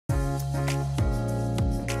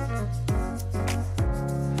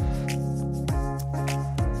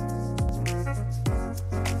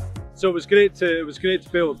So it was great to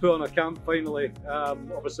be able to put on a camp finally.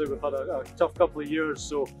 Obviously we've had a tough couple of years,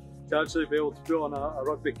 so to actually be able to put on a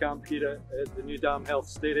rugby camp here at the new Dam Health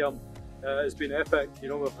Stadium has been epic. You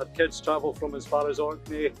know, we've had kids travel from as far as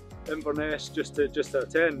Orkney, Inverness just to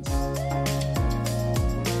attend.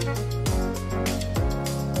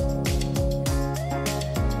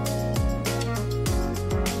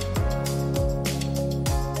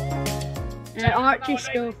 Archie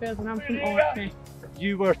Schofield, and I'm from Orkney. If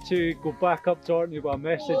you were to go back up to Orkney with a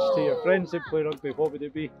message to your friends who play rugby, what would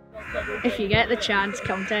it be? If you get the chance,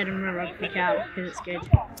 come to Edinburgh Rugby Camp because it's good.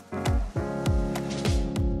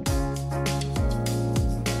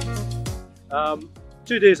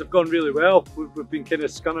 2 days have gone really well. We've been kind of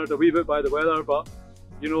scunnered a wee bit by the weather, but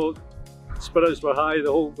you know, spirits were high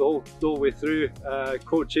the whole way through.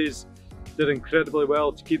 Coaches did incredibly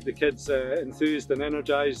well to keep the kids enthused and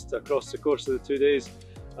energised across the course of the 2 days.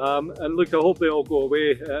 And look, I hope they all go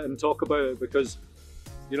away and talk about it, because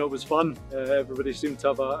you know, it was fun. Everybody seemed to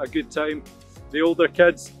have a good time. The older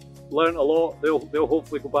kids learnt a lot. They'll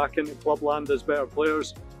hopefully go back into clubland as better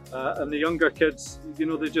players. And the younger kids, you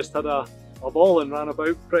know, they just had a ball and ran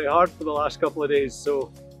about pretty hard for the last couple of days.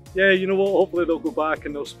 So yeah, you know what, hopefully they'll go back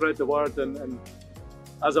and they'll spread the word, and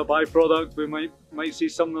as a byproduct we might see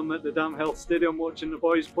some of them at the Dam Health Stadium watching the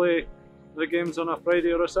boys play the games on a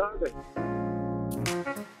Friday or a Saturday.